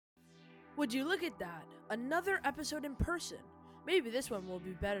Would you look at that? Another episode in person. Maybe this one will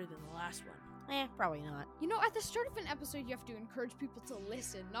be better than the last one. Probably not. You know, at the start of an episode, you have to encourage people to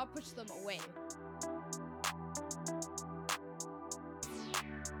listen, not push them away.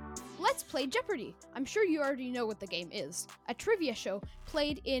 Let's play Jeopardy! I'm sure you already know what the game is. A trivia show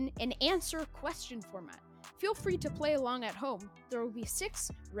played in an answer question format. Feel free to play along at home. There will be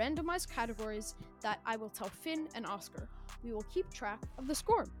 6 randomized categories that I will tell Finn and Oscar. We will keep track of the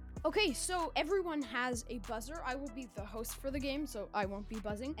score. Okay, so everyone has a buzzer. I will be the host for the game, so I won't be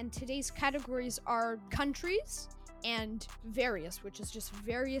buzzing. And today's categories are countries and various, which is just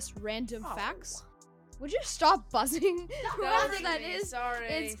various random facts. Would you stop buzzing? Whoever that is.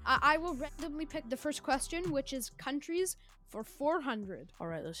 Sorry. I will randomly pick the first question, which is countries for 400. All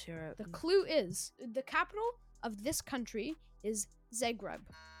right, let's hear it. The clue is, the capital of this country is Zagreb.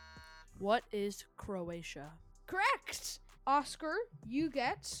 What is Croatia? Correct! Oscar, you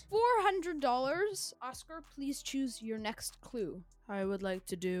get $400. Oscar, please choose your next clue. I would like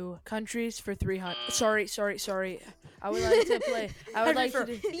to do countries for 300. Sorry. I would like to play. I would like to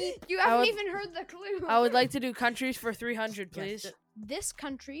do. You haven't even heard the clue. I would like to do countries for 300, please. Yes. This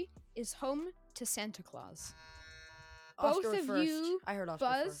country is home to Santa Claus. Oscar Both of first. you I heard Oscar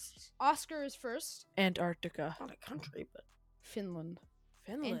buzzed. first. Oscar is first. Antarctica. Not a country, but Finland.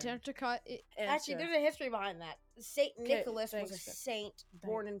 Finland. Antarctica. actually, there's a history behind that. Saint Okay, Nicholas was a thanks, Finn. saint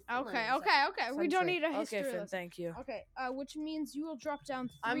born in Finland. Okay. We don't need a history Okay, Finn, lesson. thank you. Okay, which means you will drop down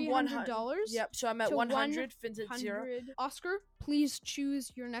I'm $300. Yep, so I'm at to 100. Finn's at 0. 100. Oscar, please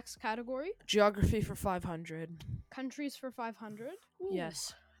choose your next category. Geography for 500. Countries for 500.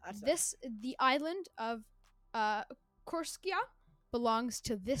 Yes. The island of Corsica belongs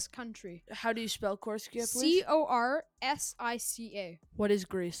to this country. How do you spell Corsica, please? Corsica. What is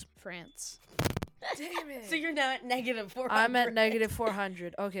Greece? France. Damn it. So you're now at negative 400. I'm at negative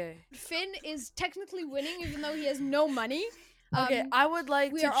 400. Okay. Finn is technically winning even though he has no money. Okay, I would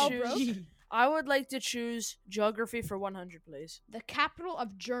like we to are all choose. broke. I would like to choose geography for 100, please. The capital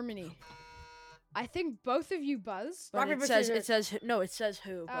of Germany. I think both of you buzzed. But Rock, it paper, says scissors. it says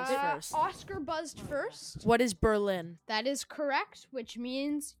who buzz first. Oscar buzzed first. What is Berlin? That is correct, which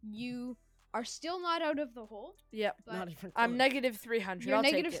means you are still not out of the hole. Yep. But Not even I'm close. negative 300. You're I'll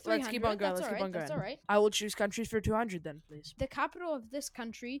negative take it. 300. Let's keep on going. That's Let's keep all on right. going. That's all right. I will choose countries for 200 then, please. The capital of this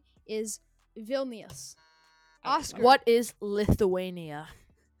country is Vilnius. Oscar. What is Lithuania?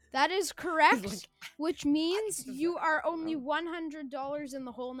 That is correct, which means you are only $100 in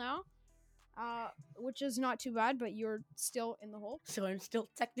the hole now, which is not too bad, but you're still in the hole. So I'm still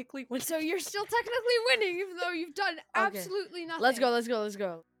technically winning. So you're still technically winning, even though you've done absolutely nothing. Let's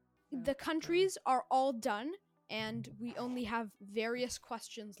go. The countries are all done, and we only have various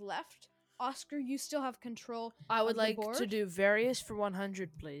questions left. Oscar, you still have control. I would of the like board. to do various for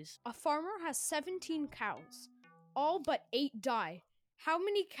 100, please. A farmer has 17 cows. All but 8 die. How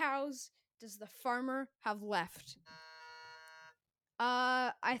many cows does the farmer have left?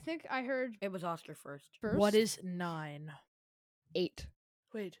 I think I heard It was Oscar first. What is 9? 8.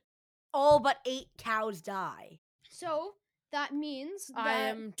 Wait. All but 8 cows die. So that means that I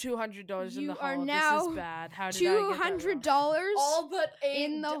am $200 in you the hole. are now this is bad. How did I get that $200 wrong? but 8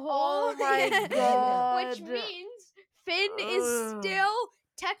 in the hole. Oh my god. Which means Finn is Ugh. still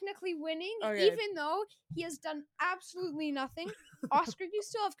technically winning, Okay. even though he has done absolutely nothing. Oscar, you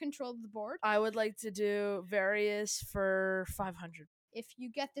still have control of the board. I would like to do various for 500. If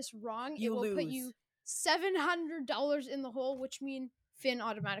you get this wrong, You it will put lose. you $700 in the hole, which means Finn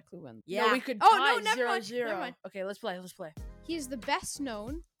automatically wins. Yeah. No, we could Oh, tie no, never 0 mind, 0. never mind. Okay, let's play. He is the best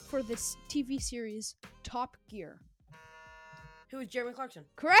known for this TV series Top Gear. Who is Jeremy Clarkson?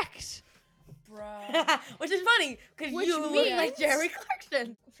 Correct. Bruh. Which is funny, because Which you look like means- Jeremy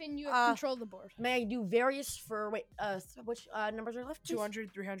Clarkson. Finn, you have Uh, control of the board. May I do various for, which numbers are left? please?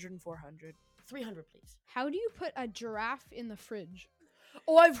 200, 300, and 400. 300, please. How do you put a giraffe in the fridge?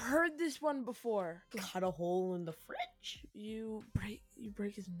 Oh, I've heard this one before. Cut a hole in the fridge. You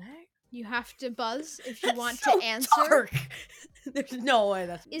break his neck? You have to buzz if you That's want so to answer. dark. There's no way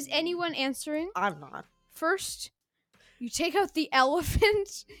that's... Is anyone answering? I'm not. First, you take out the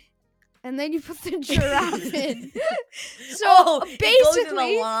elephant, and then you put the giraffe in. So it goes in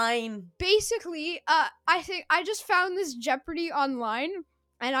a basically, I think I just found this Jeopardy online,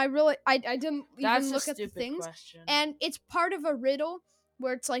 and I didn't That's even a look at the stupid things. question. And it's part of a riddle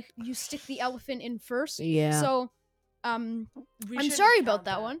where it's like you stick the elephant in first. Yeah. So, We I'm shouldn't sorry count about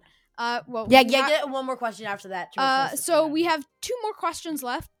that one. Well, Yeah, we ha- get one more question after that. So we have 2 more questions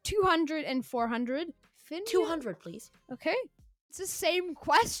left, 200 and 400. Finn, 200, please. Okay. It's the same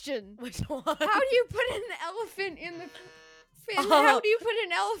question. Which one? How do you put an elephant in the Finn, how do you put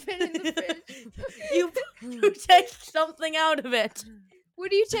an elephant in the fridge? You take something out of it. What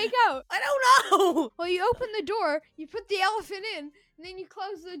do you take out? I don't know. Well, you open the door, you put the elephant in, and then you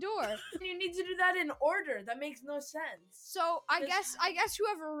close the door. You need to do that in order. That makes no sense. So I guess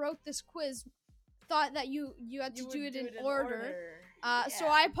whoever wrote this quiz thought that you had to do it in order. So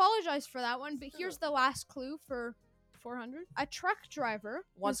I apologize for that one, but here's the last clue for 400. A truck driver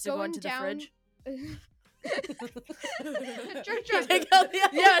Wants is to go going into the down. fridge. Truck driver. Take out the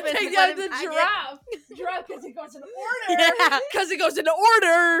elephant, take put out it the back in. giraffe because it goes in order. Yeah. Because it goes in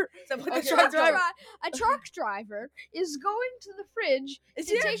order. So put Okay, the truck driver. A truck driver is going to the fridge. Is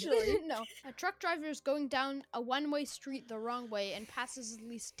to he take actually? No. A truck driver is going down a one-way street the wrong way and passes at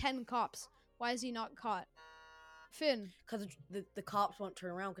least 10 cops. Why is he not caught? Finn. Because the cops won't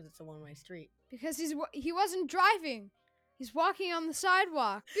turn around because it's a one-way street. Because he wasn't driving. He's walking on the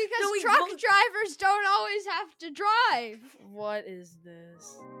sidewalk. Because No, he truck won't- drivers don't always have to drive. What is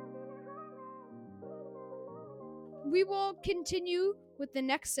this? We will continue with the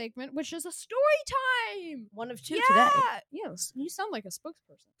next segment, which is a story time. One of two today. Yes, you sound like a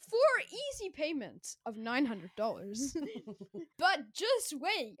spokesperson. For easy payments of $900. But just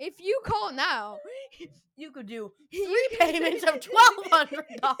wait. If you call now, You could do you 3 can- payments of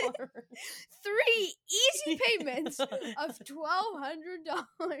 $1,200. 3 easy payments of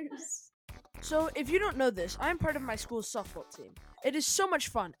 $1,200. So, if you don't know this, I am part of my school's softball team. It is so much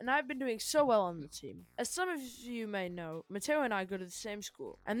fun, and I've been doing so well on the team. As some of you may know, Mateo and I go to the same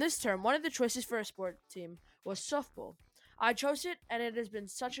school, and this term, one of the choices for a sport team was softball. I chose it, and it has been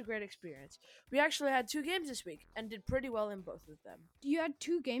such a great experience. We actually had 2 games this week, and did pretty well in both of them. You had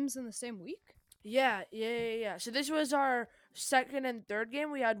 2 games in the same week? Yeah. So this was our second and third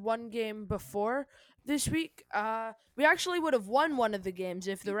game. We had 1 game before this week. We actually would have won one of the games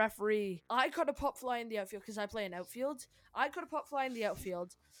if the referee... I caught a pop fly in the outfield because I play in outfield. I caught a pop fly in the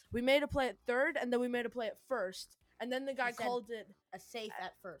outfield. We made a play at third, and then we made a play at first. And then the guy He said called it... a safe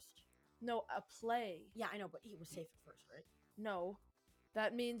at first. No, a play. Yeah, I know, but he was safe at first, right? No.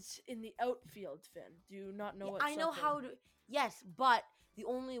 That means in the outfield, Finn. Do you not know what I know something- how to... Yes, but the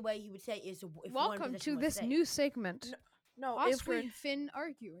only way he would say is if one Welcome position to was this safe. new segment. No, if Oscar we... and Finn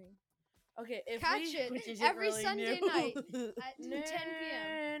arguing. Okay, if Catch we... it Which isn't every really Sunday new. night at 10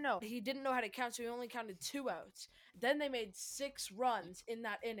 p.m. No, he didn't know how to count, so he only counted 2 outs. Then they made 6 runs in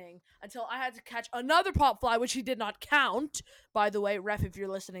that inning until I had to catch another pop fly, which he did not count. By the way, ref, if you're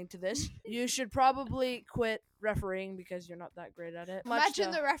listening to this, you should probably quit refereeing because you're not that great at it.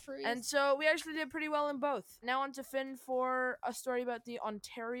 Imagine the referees. And so we actually did pretty well in both. Now on to Finn for a story about the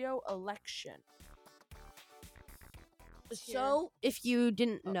Ontario election. So, if you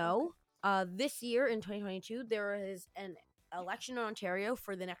didn't know, this year in 2022, there is an election in Ontario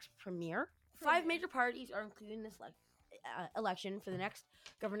for the next premier. 5 major parties are included in this election for the next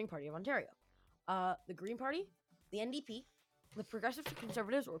governing party of Ontario. The Green Party, the NDP, the Progressive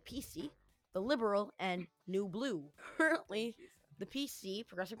Conservatives, or PC, the Liberal, and New Blue. Currently, the PC,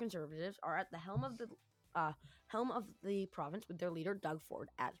 Progressive Conservatives, are at the helm of the province with their leader, Doug Ford,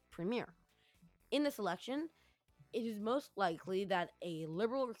 as premier. In this election, it is most likely that a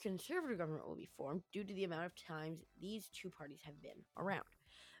liberal or conservative government will be formed due to the amount of times these 2 parties have been around.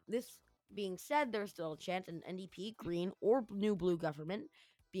 This being said, there's still a chance an NDP, Green, or New Blue government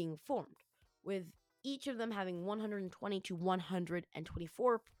being formed, with each of them having 120 to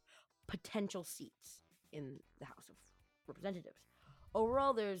 124 potential seats in the House of Representatives.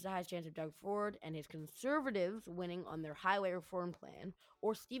 Overall, there's the highest chance of Doug Ford and his Conservatives winning on their highway reform plan,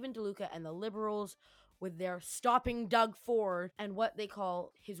 or Stephen DeLuca and the Liberals with their stopping Doug Ford and what they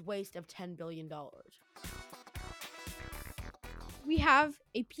call his waste of $10 billion. we have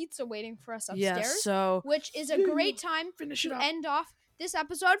a pizza waiting for us upstairs, Yeah, so which is a great time finish to it up. end off this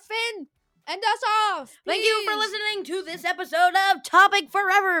episode. Finn, end us off. Thank you for please. listening to this episode of Topic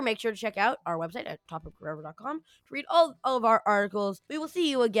Forever. Make sure to check out our website at topicforever.com to read all of our articles. We will see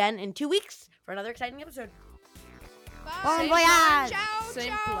you again in 2 weeks for another exciting episode. Bye. Bon Same voyage. time. Ciao,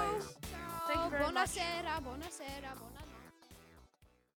 Same ciao. place. Thank you very much. Buonasera, buonasera, buonasera.